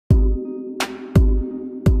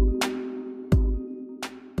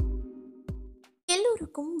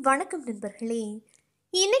அனைவருக்கும் வணக்கம் நண்பர்களே.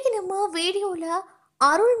 இன்னைக்கு நம்ம வீடியோல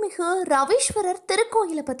அருள்மிகு ரவீஸ்வரர்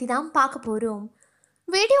திருக்கோயிலை பத்தி தான் பார்க்க போறோம்.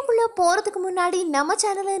 வீடியோக்குள்ள போறதுக்கு முன்னாடி நம்ம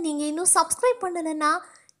சேனலை நீங்க இன்னும் சப்ஸ்கிரைப் பண்ணலன்னா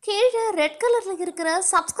கீழே ரெட் கலர்ல இருக்கிற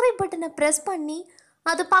சப்ஸ்கிரைப் பட்டனை பிரஸ் பண்ணி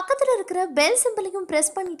அது பக்கத்துல இருக்கிற பெல் சிம்பிளையும்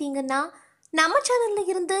பிரஸ் பண்ணிட்டீங்கன்னா நம்ம சேனல்ல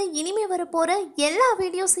இருந்து இனிமே வர போற எல்லா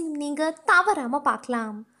வீடியோஸையும் நீங்க தவறாம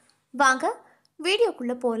பார்க்கலாம். வாங்க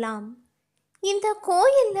வீடியோக்குள்ள போலாம். இந்த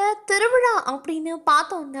கோயிலில் திருவிழா அப்படின்னு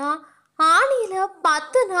பார்த்தோம்னா ஆணியில்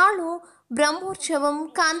 10 நாளும் பிரம்மோற்சவம்,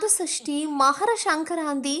 கந்த சஷ்டி, மகர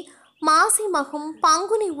சங்கராந்தி, மாசி மகம்,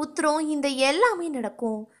 பங்குனி உத்திரம் இந்த எல்லாமே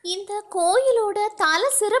நடக்கும். இந்த கோயிலோட தல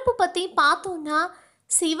சிறப்பு பற்றி பார்த்தோம்னா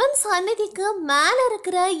சிவன் சந்நிதிக்கு மேலே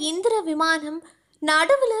இருக்கிற இந்திர விமானம்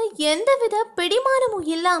நடுவில் எந்தவித பிடிமானமும்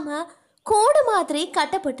இல்லாமல் கோடு மாதிரி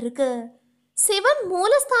கட்டப்பட்டிருக்கு. சிவன்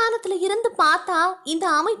மூலஸ்தானத்தில் இருந்து பார்த்தா இந்த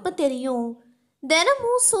அமைப்பு தெரியும்.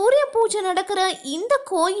 தினமும் சூரிய பூஜை நடக்கிற இந்த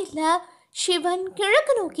கோயில்ல சிவன்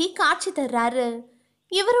கிழக்கு நோக்கி காட்சி தர்றாரு.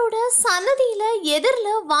 இவரோட சன்னதியில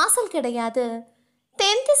எதிரில் வாசல் கிடையாது.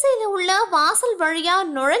 தென் திசையில உள்ள வாசல் வழியா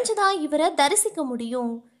நுழைஞ்சுதான் இவரை தரிசிக்க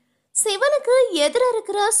முடியும். சிவனுக்கு எதிர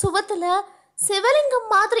இருக்கிற சுவத்துல சிவலிங்கம்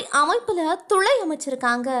மாதிரி அமைப்புல துளை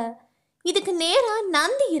அமைச்சிருக்காங்க. இதுக்கு நேரா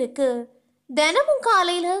நந்தி இருக்கு. தினமும்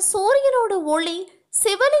காலையில சூரியனோட ஒளி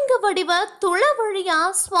சிவலிங்க வடிவ துள வழியா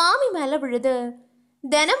சுவாமி மேல விழுது.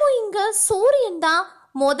 தினமும் இங்க சூரியன் தான்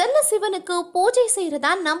முதல்ல சிவனுக்கு பூஜை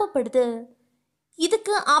செய்யறதா நம்பப்படுது.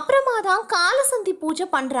 இதுக்கு அப்புறமா தான் காலசந்தி பூஜை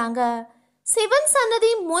பண்றாங்க. சிவன்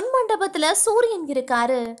சன்னதி முன் மண்டபத்துல சூரியன்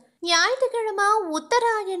இருக்காரு. ஞாயிற்றுக்கிழமை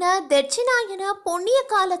உத்தராயண, தட்சிணாயன புண்ணிய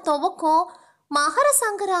கால துவக்கம், மகர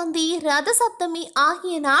சங்கராந்தி, ரத சப்தமி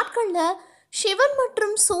ஆகிய நாட்கள்ல சிவன்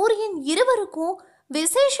மற்றும் சூரியன் இருவருக்கும்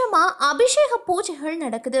விசேஷமா அபிஷேக பூஜைகள்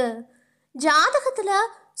நடக்குது. ஜாதகத்துல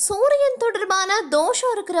சூரியன் தொடர்பான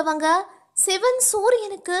தோஷம் இருக்கிறவங்க சிவன்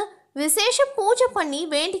சூரியனுக்கு விசேஷ பூஜை பண்ணி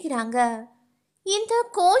வேண்டிக்கிறாங்க. இந்த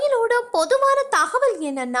கோயிலோட பொதுவான தகவல்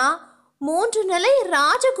என்னன்னா 3 நிலை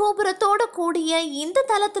ராஜகோபுரத்தோட கூடிய இந்த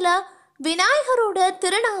தலத்துல விநாயகரோட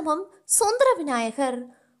திருநாமம் சுந்தர விநாயகர்.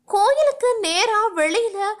 கோயிலுக்கு நேரா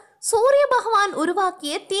வெளியில சூரிய பகவான்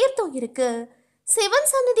உருவாக்கிய தீர்த்தம் இருக்கு. சிவன்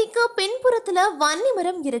சன்னதிக்கு பின்புறத்துல வன்னி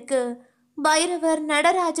மரம் இருக்கு. பைரவர்,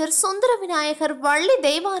 நடராஜர், சுந்தர விநாயகர், வள்ளி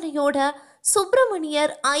தெய்வானையோட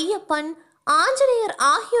சுப்பிரமணியர், ஐயப்பன், ஆஞ்சநேயர்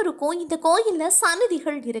ஆகியோருக்கும் இந்த கோயில்ல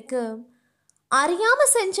சன்னதிகள் இருக்கு. அறியாம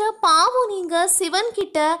செஞ்ச பாவம் நீங்க சிவன்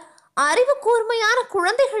கிட்ட அறிவு கூர்மையான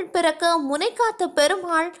குழந்தைகள் பிறக்க முனைக்காத்த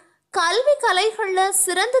பெருமாள் கல்வி கலைகள்ல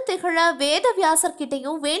சிறந்து திகழ வேதவியாசர்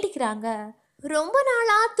கிட்டையும் வேண்டிக்கிறாங்க. ரொம்ப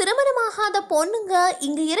நாளா திருமணமாகாத பொண்ணுங்க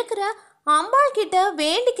இங்க இருக்கிற அம்பாள் கிட்ட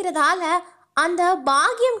வேண்டிக்கிறதால அந்த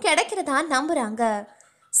பாக்கியம் கிடைக்கிறதா நம்புறாங்க.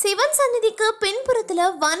 சிவன் சந்நிதிக்கு பின்புறத்துல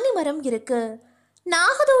வன்னி மரம் இருக்கு.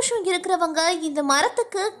 நாகதோஷம் இருக்கிறவங்க இந்த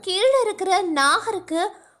மரத்துக்கு கீழே இருக்கிற நாகருக்கு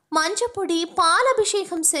மஞ்சப்பொடி, பால்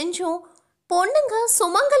அபிஷேகம் செஞ்சும் பொண்ணுங்க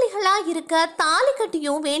சுமங்கலிகளா இருக்க தாலி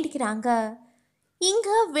கட்டியும் வேண்டிக்கிறாங்க. இங்க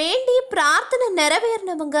வேண்டி பிரார்த்தனை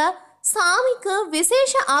நிறைவேறினவங்க சாமிக்கு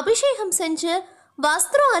விசேஷ அபிஷேகம் செஞ்சு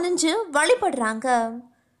வஸ்திரம் அணிஞ்சு வழிபடுறாங்க.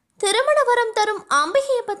 திருமண வரம் தரும்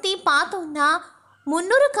அம்பிகையை பத்தி பார்த்தோம்னா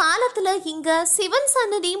முன்னொரு காலத்துல இங்க சிவன்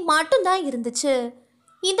சன்னதி மட்டும்தான் இருந்துச்சு.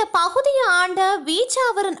 இந்த பகுதியை ஆண்ட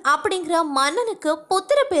வீச்சாவரன் அப்படிங்கிற மன்னனுக்கு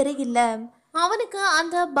புத்திர பேரு இல்ல. அவனுக்கு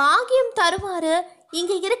அந்த பாகியம் தருமாறு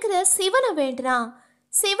இங்க இருக்கிற சிவனை வேண்டினான்.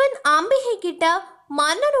 சிவன் அம்பிகை கிட்ட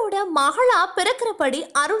மன்னனோட மகளா பிறக்கிறபடி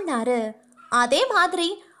அருள்னாரு. அதே மாதிரி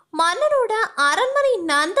மன்னனோட அரண்மனை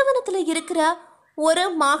நந்தவனத்துல இருக்கிற ஒரு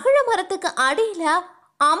மகிழ மரத்துக்கு அடியில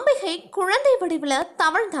அம்பிகை குழந்தை வடிவில்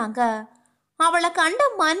தவழ்ந்தாங்க. அவளை கண்ட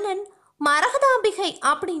மன்னன் மரகதாம்பிகை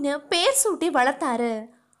அப்படின்னு பேர் சூட்டி வளர்த்தாரு.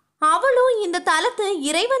 அவளும் இந்த தலத்து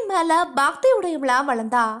இறைவன் மேல பக்தி உடையவளா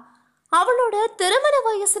வளர்ந்தா. அவளோட திருமண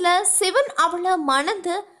வயசுல சிவன் அவளை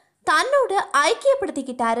மணந்து தன்னோட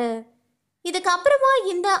ஐக்கியப்படுத்திக்கிட்டாரு. இதுக்கப்புறமா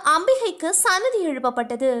இந்த அம்பிகைக்கு சன்னதி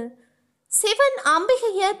எழுப்பப்பட்டது. சிவன்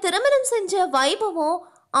அம்பிகைய திருமணம் செஞ்ச வைபவம்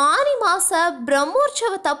ஆனி மாச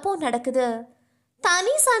பிரம்மோற்சவ தப்போ நடக்குது.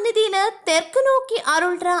 தனி சந்நிதியில தெற்கு நோக்கி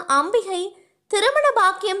அருள்ற அம்பிகை திருமண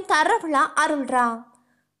பாக்கியம் தர்றவளா அருள்றா.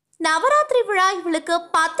 நவராத்திரி விழா இவளுக்கு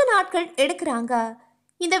 10 நாட்கள் எடுக்கிறாங்க.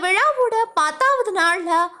 இந்த விழாவோட 10வது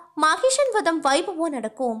நாள்ல மகிஷன் வதம் வைபவம்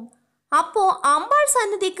நடக்கும். அப்போ அம்பாள்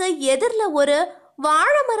சன்னதிக்கு எதிரில் ஒரு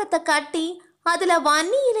வாழை மரத்தை கட்டி அதுல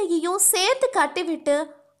வன்னி இலையையும் சேர்த்து கட்டிவிட்டு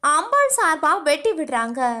அம்பாள் சார்பா வெட்டி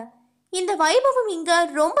விடுறாங்க. இந்த வைபவம் இங்க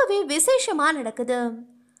ரொம்பவே விசேஷமா நடக்குது.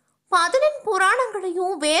 14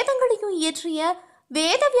 புராணங்களையும் வேதங்களையும் இயற்றிய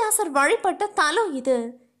வேதவியாசர் வழிபட்ட தலம் இது.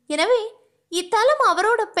 எனவே இத்தலம்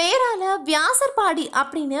அவரோட பெயரால வியாசர்பாடி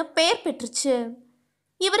அப்படின்னு பெயர் பெற்றுச்சு.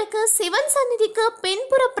 இவருக்கு சிவன் சந்நிதிக்கு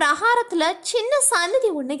பின்புற பிரகாரத்துல சின்ன சந்நிதி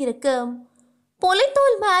ஒண்ணு இருக்கு.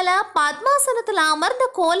 பொலித்தோல் மேல பத்மாசனத்துல அமர்ந்த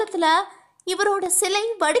கோலத்துல இவரோட சிலை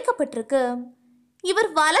வடிக்கப்பட்டிருக்கு. இவர்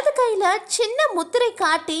வலது கையில சின்ன முத்திரை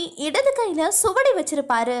காட்டி இடது கையில சுவடி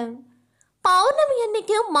வச்சிருப்பாரு. பௌர்ணமி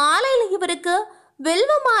அன்னைக்கு மாலையில இவருக்கு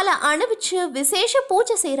வில்வ மாலை அணிவிச்சு விசேஷ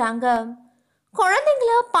பூஜை செய்யறாங்க.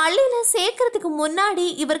 குழந்தைங்கள பள்ளியில சேர்க்கறதுக்கு முன்னாடி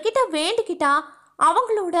இவர்கிட்ட வேண்டிக்கிட்டா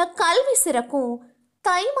அவங்களோட கல்வி சிறக்கும்.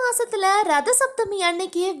 தை மாசத்துல ரத சப்தமி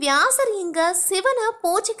அன்னைக்கு வியாசர் இங்க சிவனை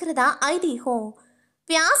பூஜிக்கிறதா ஐதீகம்.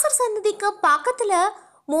 வியாசர் சன்னதிக்கு பக்கத்துல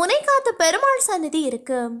முனைக்காத்த பெருமாள் சன்னதி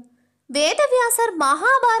இருக்கு. வேதவியாசர்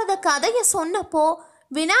மகாபாரத கதையை சொன்னப்போ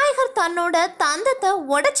விநாயகர் தன்னோட தந்தத்தை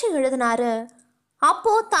உடைச்சு எழுதினாரு.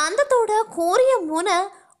 அப்போ தந்தத்தோட கூரிய முனை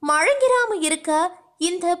மழங்கிராம இருக்க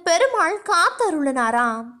இந்த பெருமாள்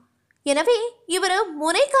காத்தருளினாராம். எனவே இவர்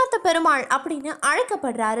முனை காத்த பெருமாள் அப்படின்னு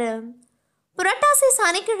அழைக்கப்படுறாரு. புரட்டாசி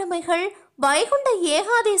சனிக்கிழமைகள் வைகுண்ட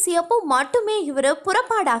ஏகாதேசி அப்போ மட்டுமே இவர்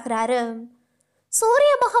புறப்பாடாகிறாரு.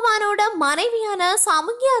 சூரிய பகவானோட மனைவியான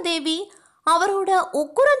சமுங்கியா தேவி அவரோட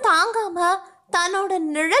உக்குரம் தாங்காம தன்னோட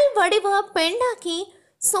நிழல் வடிவ பெண்ணாக்கி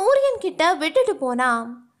சூரியன் கிட்ட விட்டுட்டு போனா.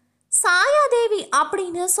 சாயாதேவி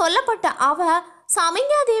அப்படின்னு சொல்லப்பட்ட அவ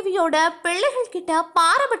சமுங்கியா தேவியோட பிள்ளைகள் கிட்ட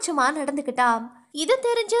பாரபட்சமா நடந்துக்கிட்டா. இது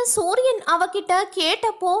தெரிஞ்ச சூரியன் அவகிட்ட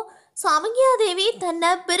கேட்டப்போ சமுங்கியா தேவி தன்னை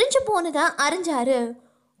பிரிஞ்சு போனதை அறிஞ்சாரு.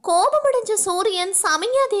 கோபமடைஞ்ச சூரியன்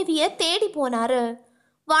சமுங்கியா தேவிய தேடி போனாரு.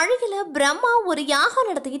 வழியில பிரம்மா ஒரு யாகம்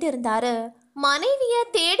நடத்திக்கிட்டு இருந்தாரு. மனைவிய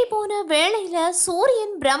தேடி போன வேளையில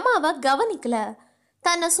சூரியன் பிரம்மாவை கவனிக்கல.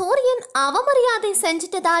 தன்னை சூரியன் அவமரியாதை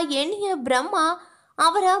செஞ்சிட்டதா எண்ணிய பிரம்மா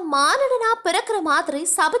அவரை மானிடனா பிறக்கிற மாதிரி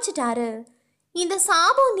சபிச்சிட்டாரு. இந்த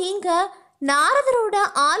சாபம் நீங்க நாரதரோட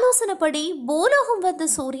ஆலோசனைப்படி பூலோகம் வந்த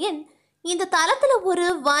சூரியன் இந்த தலத்துல ஒரு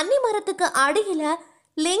வன்னி மரத்துக்கு அடியில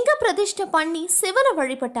லிங்க பிரதிஷ்டை பண்ணி சிவனை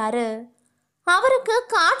வழிபட்டாரு. அவருக்கு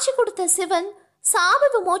காட்சி கொடுத்த சிவன் சாப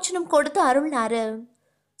விமோச்சனம் கொடுத்து அருள்னாரு.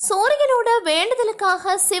 சூரியனோட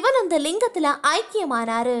வேண்டுதலுக்காக சிவன் அந்த லிங்கத்துல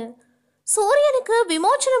ஐக்கியமானாரு. சூரியனுக்கு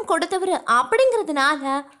விமோச்சனம் கொடுத்தவர்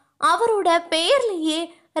அப்படிங்கிறதுனால அவரோட பெயர்லயே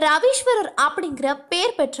ரவீஸ்வரர் அப்படிங்கிற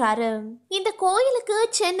பேர் பெற்றாரு. இந்த கோயிலுக்கு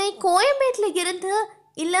சென்னை கோயம்பேட்டில் இருந்து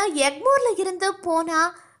இல்ல எக்மோர்ல இருந்து போனா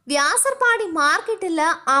வியாசர்பாடி மார்க்கெட்டில்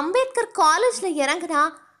அம்பேத்கர் காலேஜ்ல இறங்குனா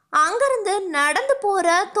அங்கிருந்து நடந்து போற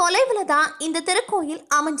தொலைவில் தான் இந்த திருக்கோயில்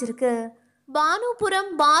அமைஞ்சிருக்கு. பானுபுரம்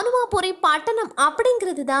பானுமாபுரி பட்டணம்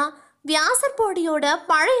அப்படிங்கிறது தான் வியாசர்பாடியோட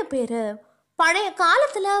பழைய பேரு. பழைய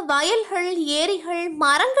காலத்துல வயல்கள், ஏரிகள்,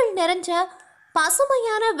 மரங்கள் நிறைஞ்ச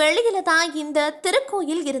பசுமையான வெளியில தான் இந்த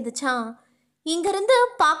திருக்கோயில் இருந்துச்சான். இங்கிருந்து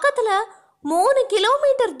பக்கத்துல 3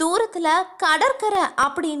 கிலோமீட்டர் தூரத்துல கடற்கரை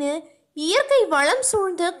அப்படின்னு இயற்கை வளம்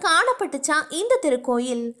சூழ்ந்து காணப்பட்டுச்சான் இந்த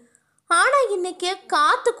திருக்கோயில். ஆனா இன்னைக்கு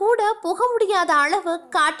காத்து கூட புக முடியாத அளவு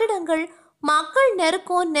கட்டிடங்கள், மக்கள்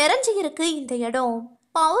நெருக்கம் நிறைஞ்சு இருக்கு இந்த இடம்.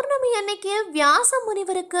 பௌர்ணமி அன்னைக்கு வியாச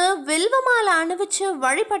முனிவருக்கு வில்வமாலை அணிவிச்சு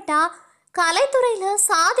வழிபட்டா கலைத்துறையில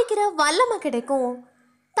சாதிக்கிற வல்லமை கிடைக்கும்.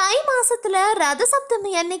 தை மாசத்துல ரத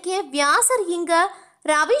சப்தமி அன்னைக்கு வியாசர் இங்க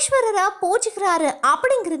ரவீஸ்வரரை பூஜிக்கிறாரு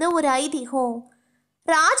அப்படிங்கிறது ஒரு ஐதீகம்.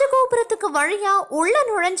 ராஜகோபுரத்துக்கு வழியா உள்ள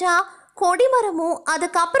நுழைஞ்சா கொடிமரமும்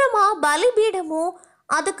அதுக்கப்புறமா பலிபீடமும்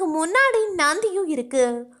அதுக்கு முன்னாடி நந்தியும் இருக்கு.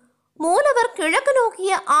 மூலவர் கிழக்கு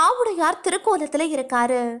நோக்கிய ஆவுடையார் திருக்கோலத்துல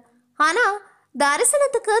இருக்காரு. ஆனா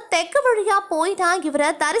தரிசனத்துக்கு தெற்கு வழியா போய் தான் இவரை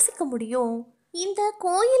தரிசிக்க முடியும். இந்த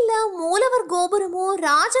கோயில்ல மூலவர் கோபுரமும்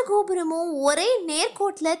ராஜகோபுரமும் ஒரே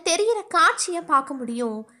நேர்கோட்டுல தெரிகிற காட்சியை பார்க்க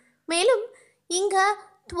முடியும். மேலும் இங்க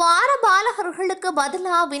துவார பாலகர்களுக்கு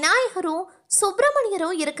பதிலா விநாயகரும்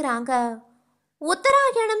சுப்பிரமணியரும் இருக்கிறாங்க.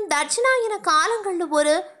 உத்தராயணம் தட்சிணாயன காலங்கள்ல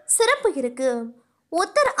ஒரு சிறப்பு இருக்கு.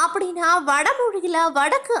 உத்தர் அப்படின்னா வடமொழியில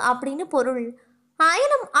வடக்கு அப்படின்னு பொருள்.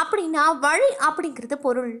 அயனம் அப்படின்னா வழி அப்படிங்கிறது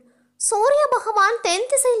பொருள். சூரிய பகவான் தென்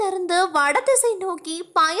திசையில இருந்து வட திசை நோக்கி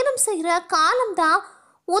பயணம் செய்யற காலம்தான்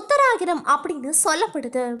உத்தராயணம் அப்படின்னு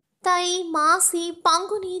சொல்லப்படுது. தை, மாசி,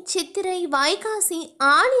 பங்குனி, சித்திரை, வைகாசி,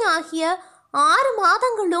 ஆனி ஆகிய 6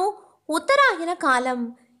 மாதங்களும் உத்தராயண காலம்.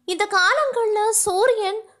 இந்த காலங்கள்ல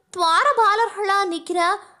சூரியன் துவாரபாலர்களா நிக்கிற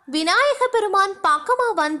விநாயக பெருமான் பக்கமா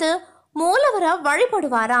வந்து மூலவரை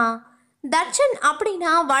வழிபடுவாராம். தட்சன்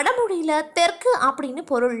அப்படின்னா வடமொழியில தெற்கு அப்படின்னு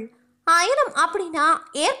பொருள். அயனம் அப்படின்னா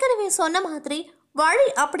ஏற்கனவே சொன்ன மாதிரி வழி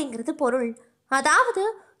அப்படிங்கிறது பொருள். அதாவது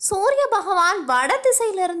சூரிய பகவான் வட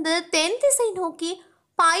திசையிலிருந்து தென் திசை நோக்கி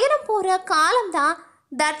பயணம் போற காலம்தான்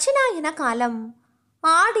தட்சிணாயன காலம்.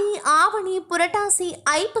 ஆடி, ஆவணி, புரட்டாசி,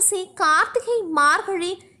 ஐப்பசி, கார்த்திகை,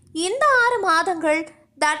 மார்கழி இந்த 6 மாதங்கள்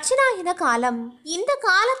தட்சிணாயன காலம். இந்த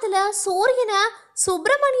காலத்துல சூரியனை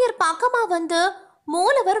சுப்பிரமணியர் பக்கமா வந்து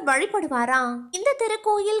மூலவர் வழிபடுவாராம். இந்த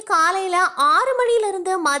திருக்கோயில் காலையில 6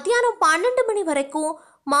 மணியிலிருந்து மத்தியானம் 12 மணி வரைக்கும்,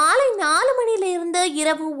 மாலை 4 மணியிலிருந்து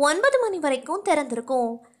இரவு 9 மணி வரைக்கும்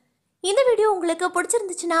திறந்திருக்கும். இந்த வீடியோ உங்களுக்கு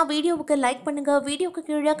பிடிச்சிருந்துச்சுன்னா வீடியோவுக்கு லைக் பண்ணுங்க, வீடியோக்கு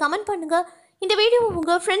கீழே கமெண்ட் பண்ணுங்க, இந்த வீடியோவை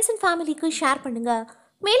உங்க ஃப்ரெண்ட்ஸ் அண்ட் ஃபேமிலிக்கு ஷேர் பண்ணுங்க.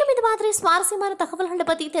 மேலும் இந்த மாதிரி சுவாரஸ்யமான தகவல்களை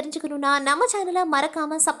பத்தி தெரிஞ்சுக்கணும்னா நம்ம சேனலை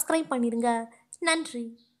மறக்காம சப்ஸ்கிரைப் பண்ணிடுங்க. நன்றி.